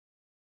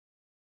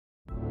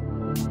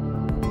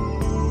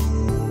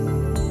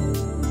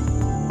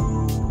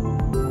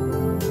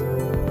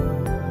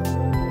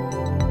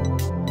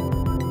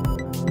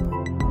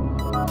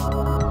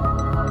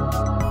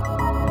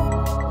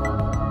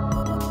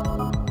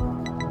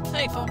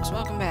Hey folks,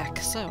 welcome back.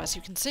 So, as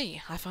you can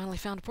see, I finally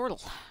found a portal.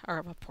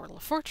 Or a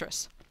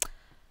fortress.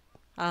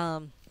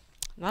 Not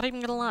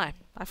even gonna lie,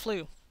 I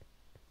flew.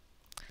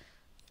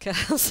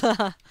 Because,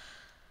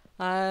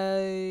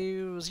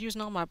 I was using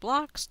all my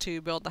blocks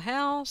to build the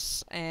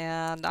house,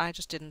 and I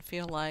just didn't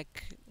feel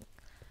like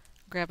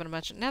grabbing a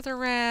bunch of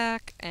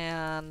netherrack,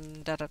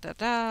 and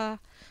da-da-da-da.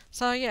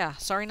 So yeah,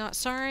 sorry not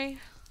sorry,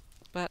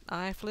 but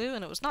I flew,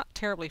 and it was not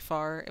terribly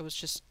far. It was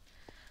just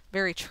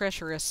very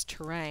treacherous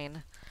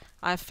terrain.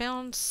 I've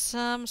found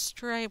some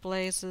stray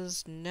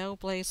blazes, no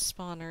blaze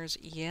spawners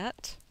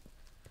yet.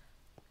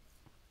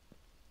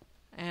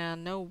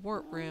 And no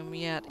warp room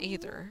yet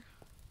either.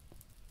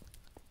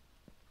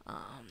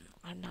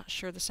 I'm not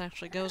sure this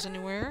actually goes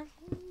anywhere.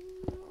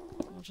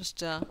 We'll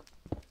just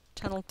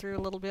tunnel through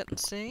a little bit and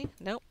see.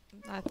 Nope,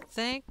 I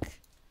think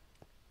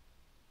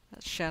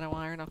that's shadow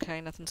iron.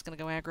 Okay, nothing's gonna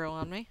go aggro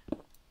on me.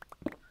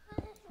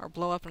 Or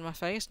blow up in my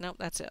face. Nope,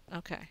 that's it.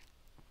 Okay.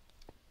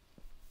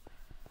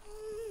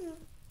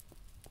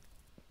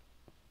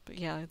 But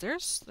yeah,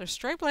 there's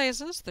stray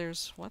blazes.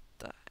 There's what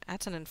the...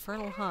 That's an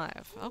infernal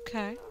hive.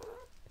 Okay.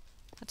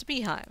 That's a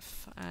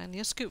beehive. I need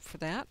a scoop for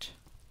that.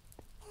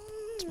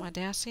 It's my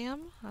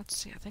dacium. Let's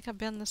see, I think I've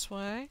been this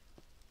way.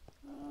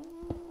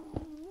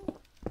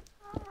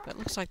 But it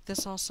looks like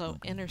this also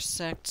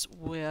intersects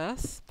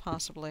with,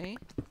 possibly,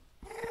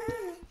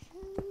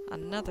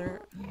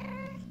 another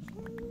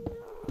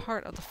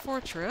part of the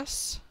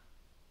fortress.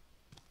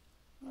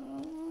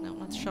 No,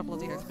 not the shovel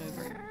of the earth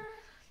mover.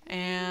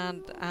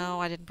 And, oh,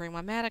 I didn't bring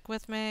my mattock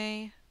with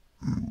me.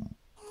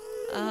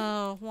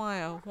 Oh,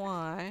 why, oh,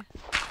 why?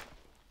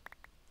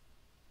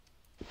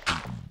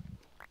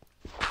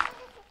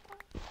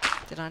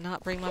 Did I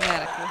not bring my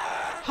mattock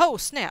with? Oh,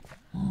 snap!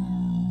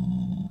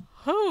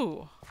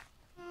 Oh!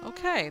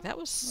 Okay, that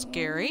was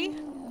scary.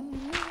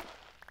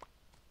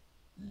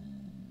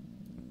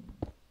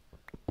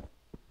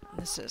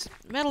 This is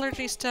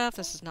metallurgy stuff.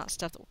 This is not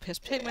stuff that will piss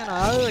pigment.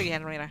 Oh,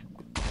 yeah,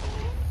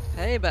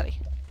 hey, buddy.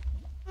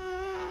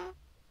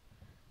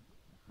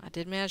 I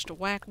did manage to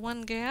whack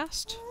one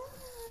ghast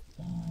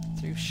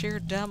through sheer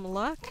dumb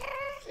luck.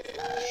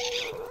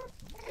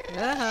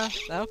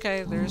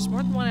 Okay, there's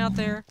more than one out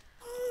there.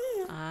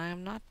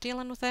 I'm not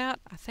dealing with that.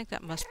 I think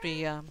that must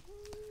be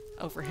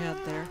overhead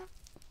there.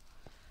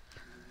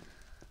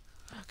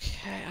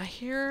 Okay, I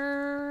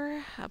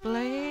hear a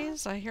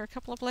blaze. I hear a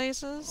couple of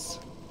blazes.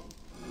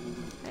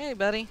 Hey,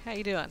 buddy. How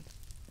you doing?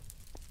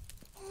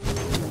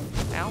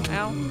 Ow,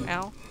 ow,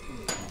 ow.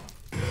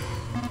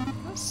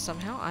 Well,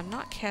 somehow I'm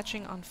not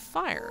catching on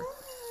fire.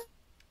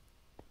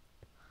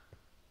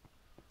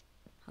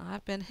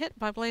 I've been hit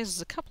by blazes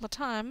a couple of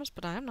times,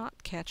 but I'm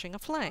not catching a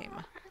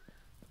flame.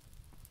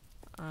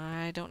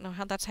 I don't know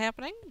how that's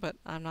happening, but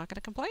I'm not going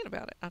to complain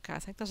about it. Okay, I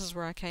think this is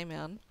where I came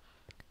in.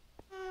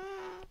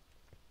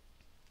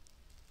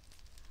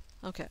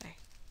 Okay.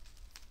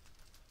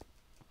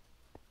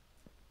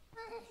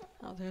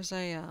 Oh, there's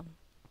a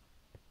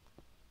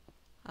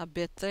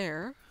bit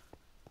there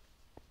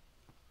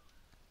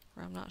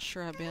where I'm not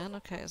sure I've been.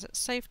 Okay, is it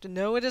safe to...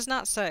 No, it is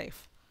not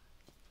safe.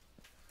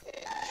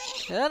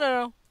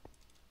 Hello.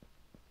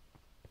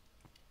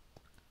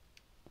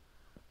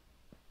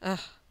 Ugh.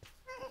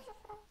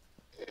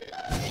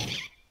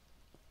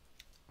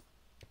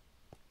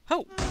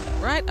 Oh!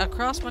 Right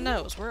across my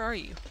nose. Where are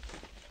you?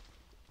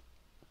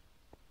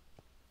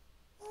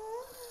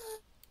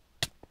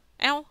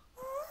 Ow!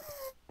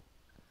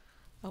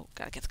 Oh,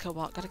 gotta get the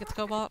cobalt. Gotta get the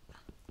cobalt.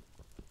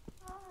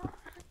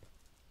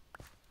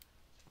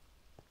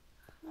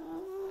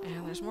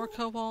 And there's more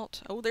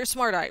cobalt. Oh, there's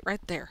smartite right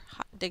there.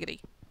 Hot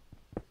diggity.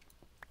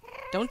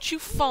 Don't you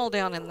fall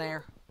down in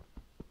there.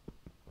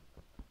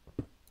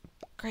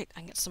 Great, I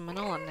can get some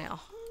manolin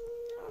now.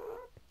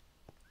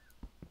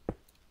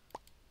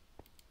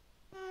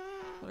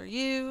 What are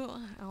you?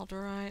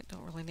 Alderite.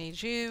 Don't really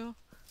need you.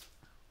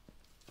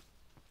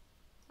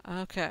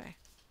 Okay.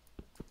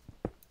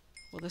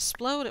 Will this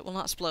explode? It will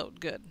not explode.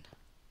 Good.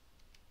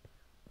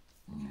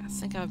 I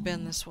think I've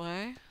been this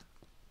way.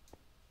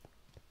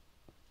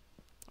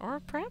 Or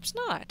perhaps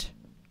not.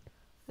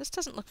 This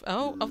doesn't look...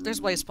 Oh, there's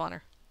a blaze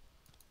spawner.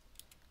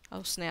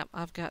 Oh, snap.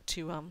 I've got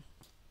to,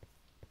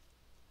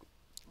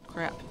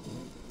 crap.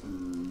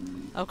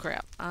 Oh,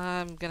 crap.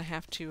 I'm gonna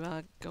have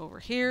to, go over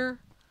here.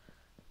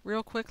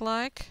 Real quick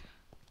like.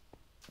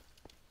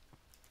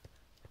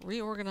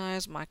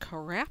 Reorganize my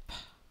crap.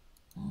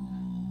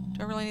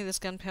 Do I really need this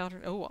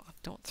gunpowder? Oh,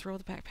 don't throw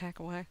the backpack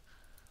away.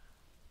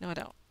 No, I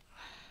don't.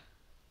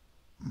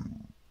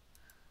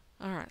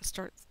 Alright,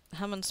 start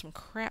humming some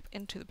crap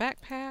into the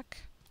backpack.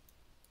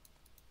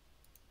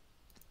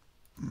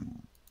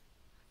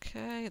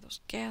 Okay, those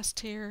gas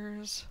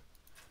tiers.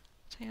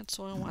 Tan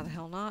soil, why the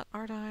hell not?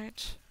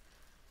 Ardite.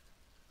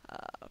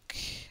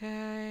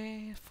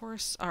 Okay,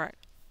 force. Alright.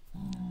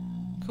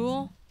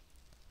 Cool.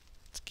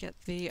 Let's get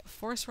the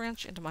force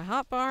wrench into my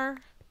hotbar.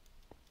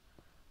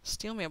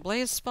 Steal me a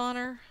blaze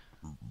spawner.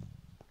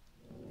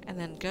 And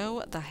then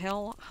go the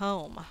hell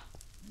home.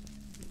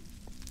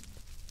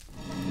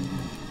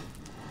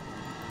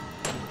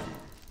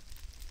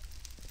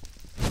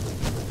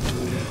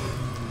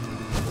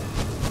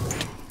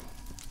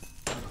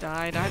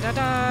 Die, die, die,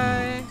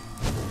 die!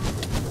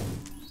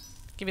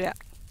 Give me that.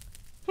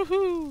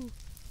 Woohoo!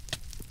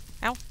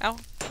 Ow, ow.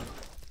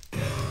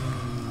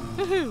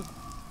 Woohoo!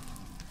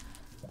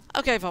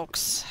 Okay,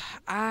 folks.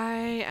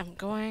 I am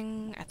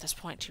going, at this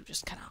point, to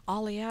just kind of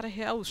ollie out of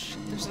here. Oh, shit,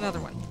 there's another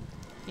one.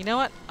 You know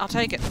what? I'll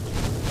take it.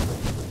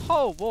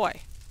 Oh,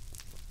 boy.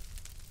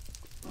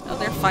 Oh,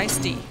 they're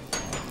feisty.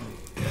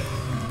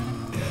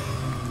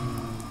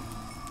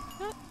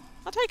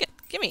 I'll take it.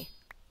 Gimme.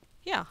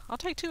 Yeah, I'll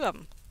take 2 of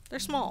them. They're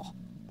small.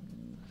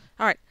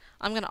 Alright,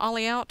 I'm going to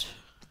ollie out,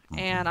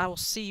 and I will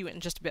see you in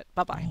just a bit.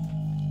 Bye-bye.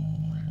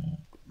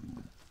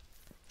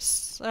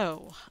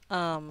 So,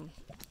 I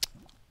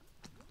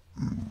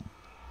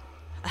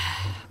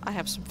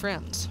have some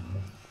friends.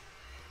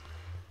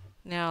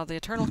 Now, the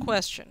eternal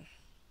question.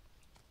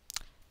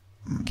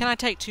 Can I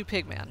take 2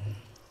 pigmen?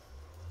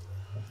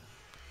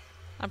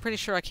 I'm pretty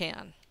sure I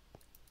can.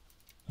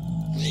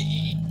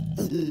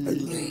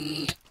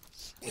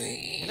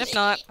 And if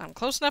not, I'm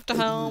close enough to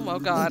home. Oh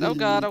god, oh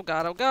god, oh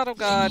god, oh god, oh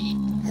god.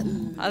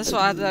 This is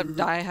why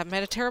I have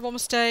made a terrible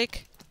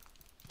mistake.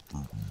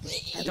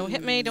 Don't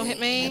hit me, don't hit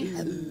me.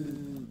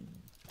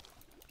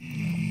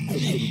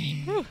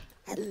 Whew.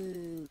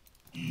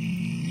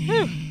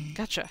 Whew.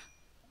 Gotcha.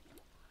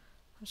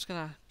 I'm just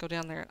gonna go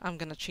down there. I'm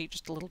gonna cheat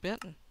just a little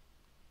bit and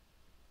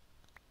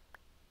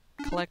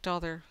collect all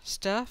their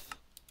stuff.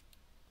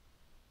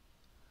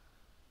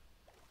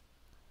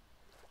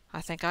 I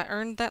think I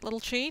earned that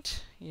little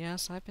cheat.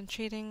 Yes, I've been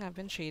cheating. I've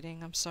been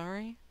cheating. I'm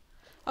sorry.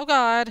 Oh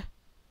god!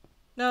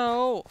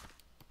 No!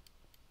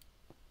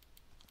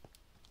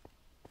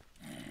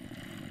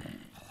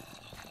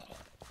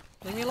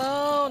 Leave me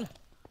alone!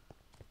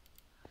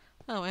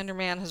 Oh,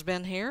 Enderman has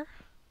been here.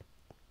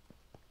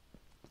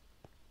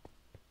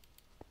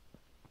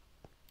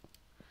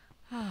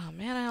 Ah, oh,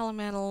 mana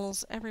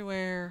elementals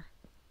everywhere.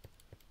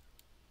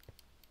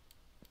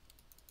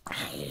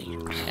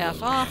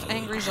 F off,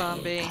 angry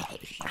zombie.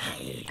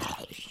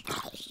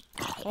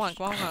 Come on,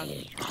 come on, come on.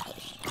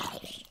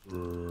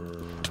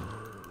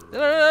 No, no,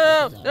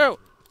 no, no, no!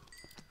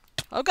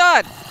 Oh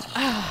god!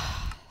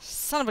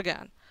 Son of a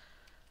gun.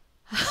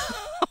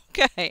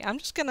 Okay, I'm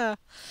just gonna...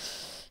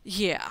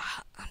 Yeah,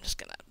 I'm just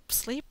gonna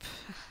sleep.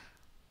 Wait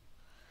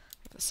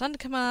for the sun to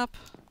come up.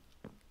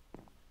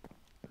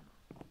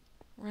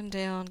 Run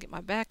down, get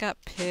my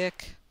backup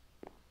pick.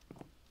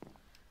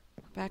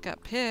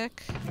 Backup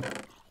pick.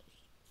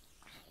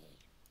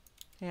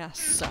 Yeah,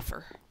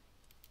 suffer.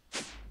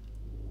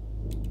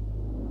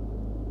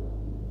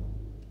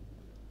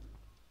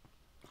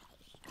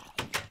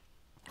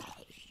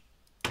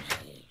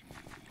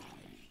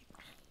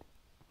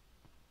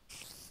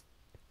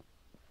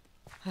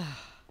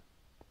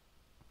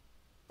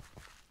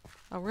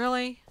 Oh,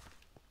 really?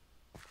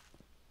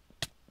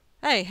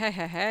 Hey, hey,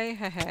 hey, hey,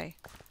 hey, hey.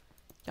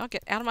 Y'all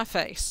get out of my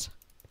face.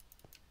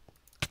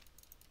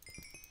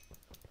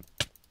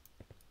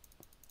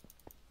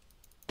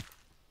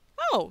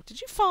 Oh,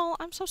 did you fall?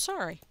 I'm so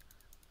sorry.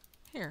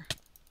 Here.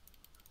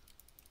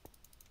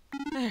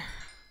 There.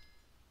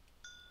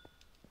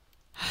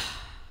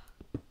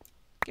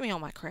 Give me all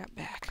my crap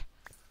back.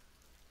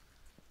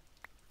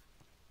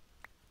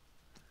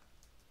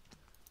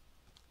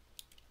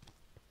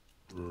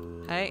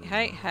 Hey,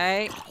 hey,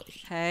 hey,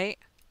 hey.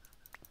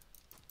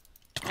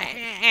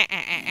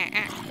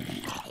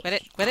 Quit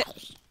it, quit it.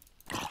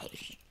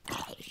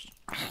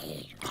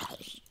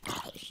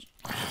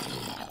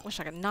 I wish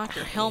I could knock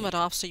your helmet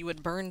off so you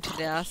would burn to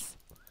death.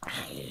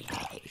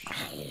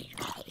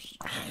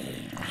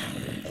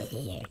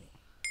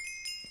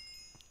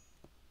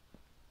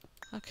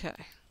 Okay.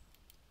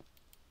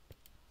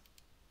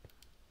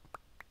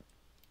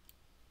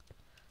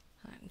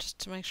 Just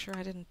to make sure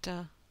I didn't,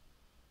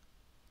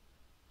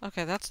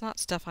 Okay, that's not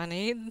stuff I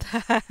need.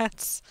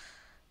 That's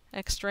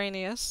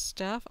extraneous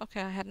stuff.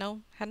 Okay, I had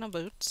no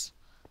boots.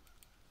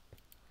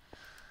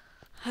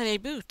 I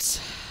need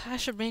boots. I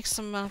should make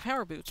some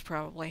power boots,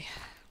 probably.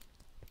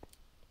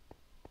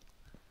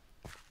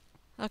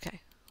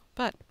 Okay,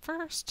 but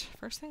first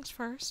things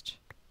first.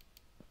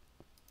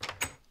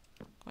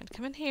 Going to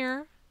come in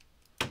here.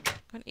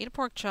 Going to eat a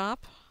pork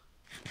chop.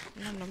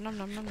 Nom nom nom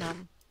nom nom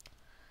nom.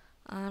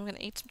 I'm going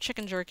to eat some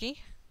chicken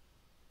jerky.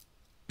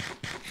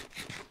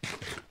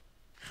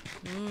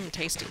 Mmm,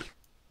 tasty.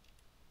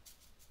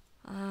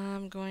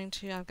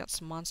 I've got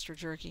some monster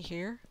jerky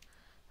here.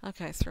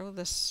 Okay, throw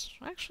this.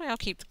 Actually, I'll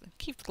keep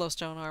the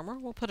glowstone armor.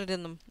 We'll put it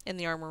in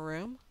the armor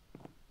room.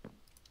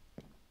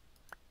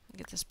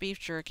 Get this beef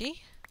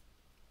jerky.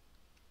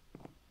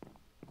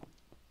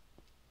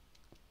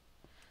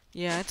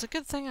 Yeah, it's a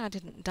good thing I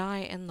didn't die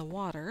in the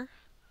water.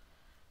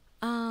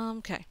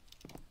 Okay.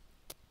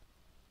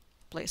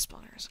 Blaze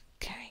spawners.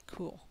 Okay,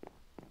 cool.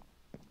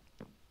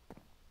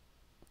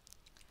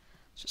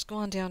 Let's just go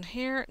on down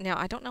here. Now,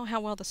 I don't know how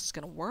well this is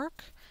going to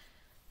work,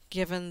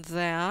 given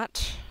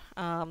that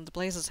the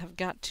blazes have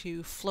got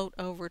to float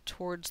over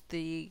towards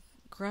the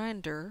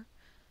grinder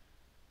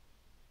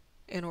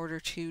in order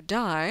to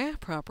die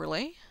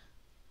properly.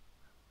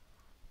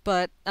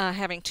 But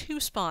having 2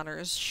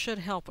 spawners should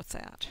help with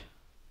that.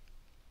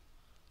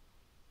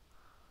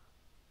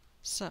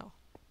 So,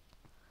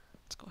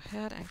 let's go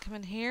ahead and come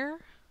in here.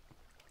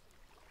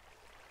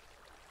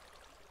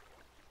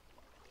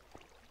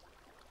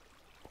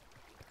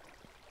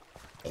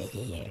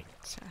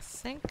 So I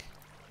think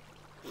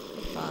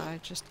if I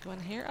just go in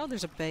here... Oh,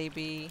 there's a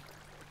baby.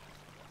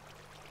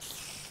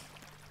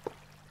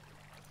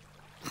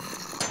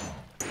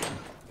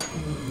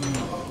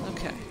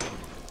 Okay.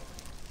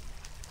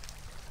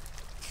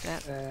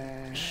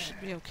 That should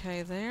be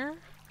okay there.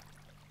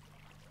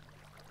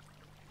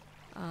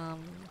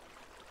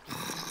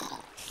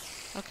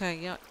 Okay,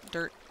 yeah,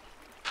 dirt.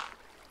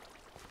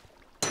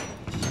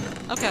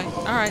 Okay,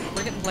 alright,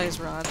 we're getting blaze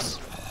rods.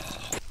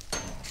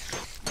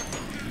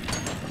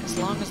 As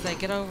long as they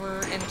get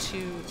over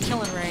into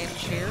killing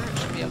range here, it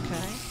should be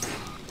okay.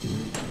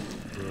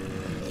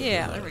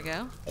 Yeah, there we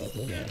go.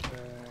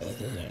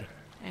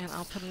 And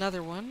I'll put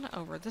another one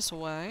over this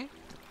way.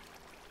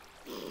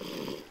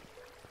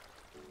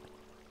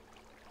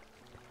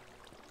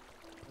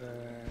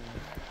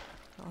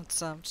 Let's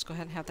just go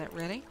ahead and have that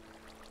ready.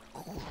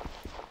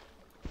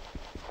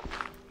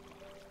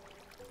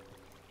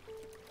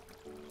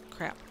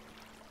 Crap.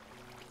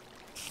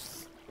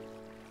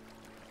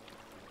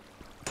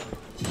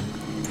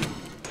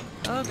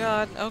 Oh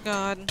god, oh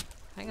god.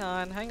 Hang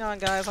on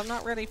guys, I'm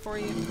not ready for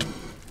you.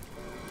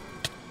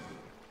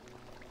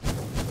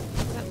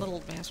 Where'd that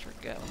little bastard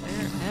go?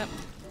 There, yep.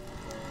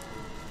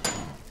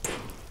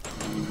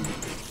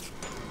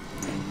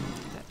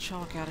 Get that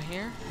chalk out of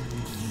here.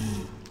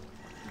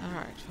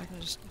 Alright, if I can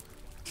just...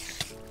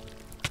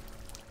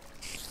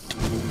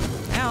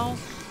 Ow!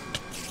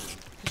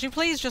 Could you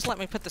please just let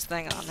me put this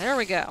thing on? There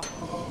we go.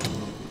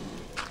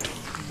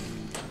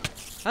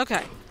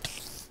 Okay.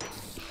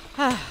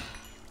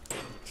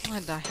 Why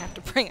did I have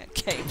to bring a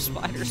cave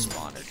spider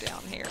spawner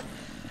down here?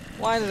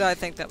 Why did I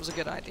think that was a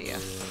good idea?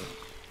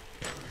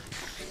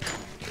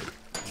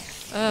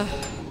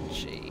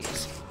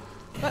 Jeez.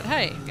 But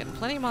hey, getting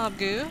plenty of mob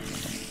goo.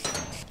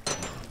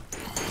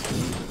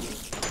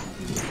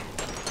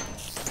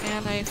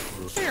 And a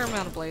fair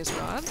amount of blaze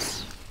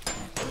rods.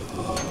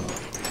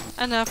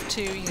 Enough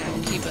to, you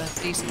know, keep a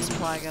decent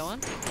supply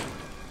going.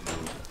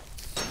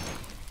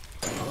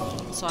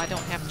 So I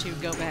don't have to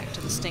go back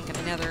to the stinking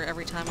Nether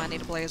every time I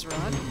need a blaze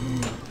rod.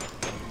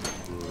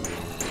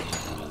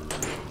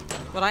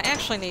 What I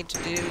actually need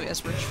to do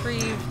is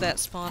retrieve that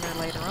spawner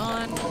later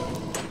on.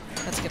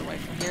 Let's get away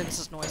from here, this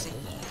is noisy.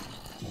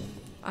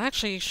 I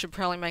actually should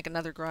probably make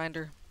another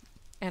grinder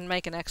and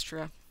make an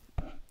extra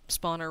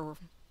spawner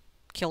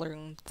killer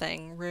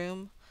thing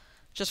room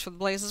just for the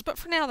blazes, but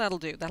for now that'll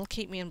do. That'll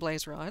keep me in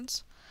blaze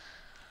rods.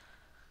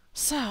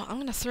 So I'm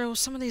going to throw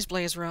some of these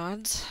blaze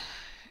rods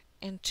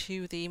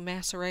into the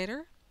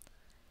macerator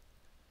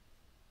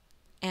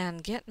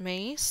and get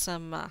me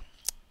some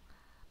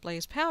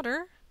blaze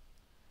powder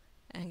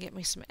and get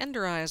me some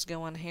ender eyes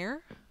going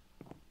here.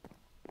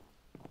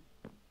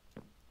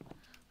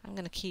 I'm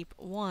going to keep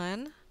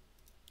one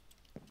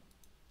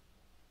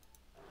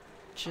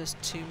just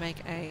to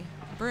make a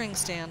brewing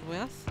stand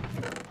with.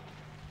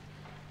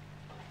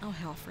 Oh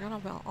hell, I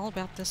forgot all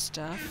about this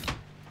stuff.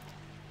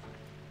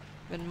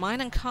 Been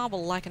mining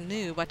cobble like a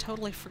noob. I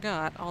totally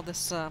forgot all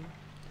this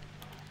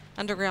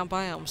underground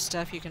biome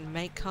stuff you can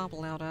make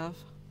cobble out of.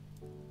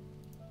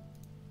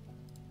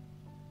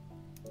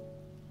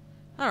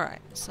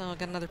 Alright, so I've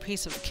got another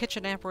piece of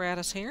kitchen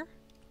apparatus here.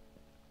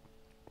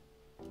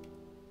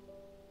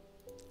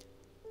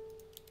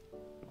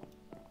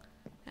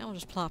 And we'll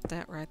just plop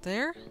that right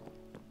there.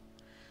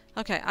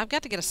 Okay, I've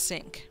got to get a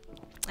sink.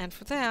 And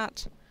for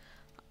that,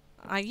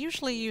 I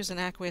usually use an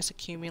aqueous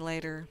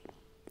accumulator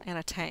and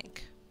a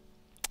tank.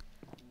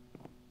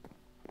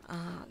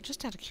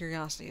 Just out of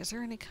curiosity, is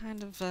there any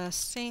kind of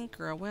sink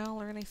or a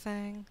well or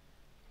anything?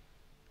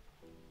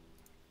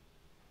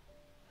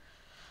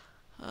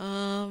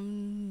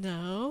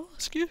 No.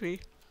 Excuse me.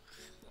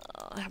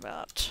 How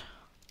about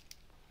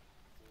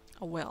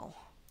a well?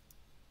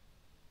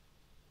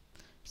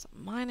 It's a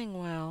mining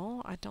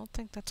well. I don't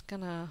think that's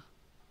gonna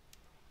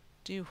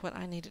do what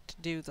I need it to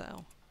do,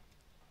 though.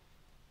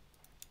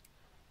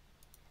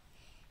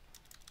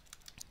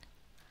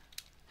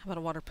 How about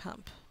a water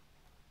pump?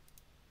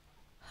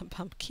 A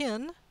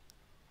pumpkin.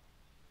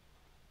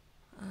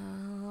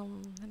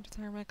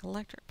 Endothermic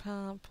electric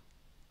pump.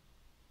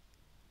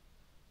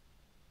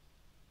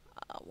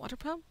 Water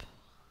pump?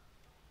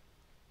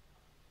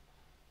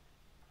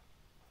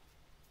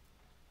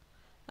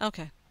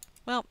 Okay.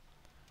 Well,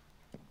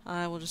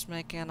 I will just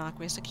make an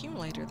aqueous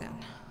accumulator then.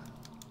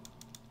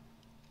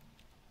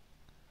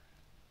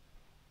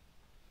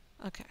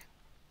 Okay.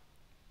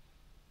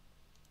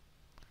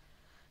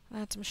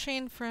 That's a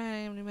machine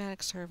frame,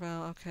 pneumatic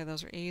servo. Okay,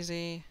 those are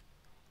easy.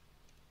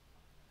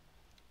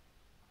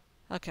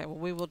 Okay, well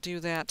we will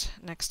do that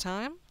next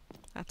time.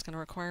 That's going to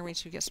require me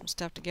to get some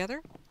stuff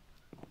together.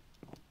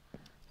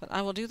 But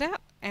I will do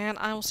that, and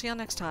I will see you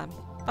next time.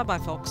 Bye-bye,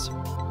 folks.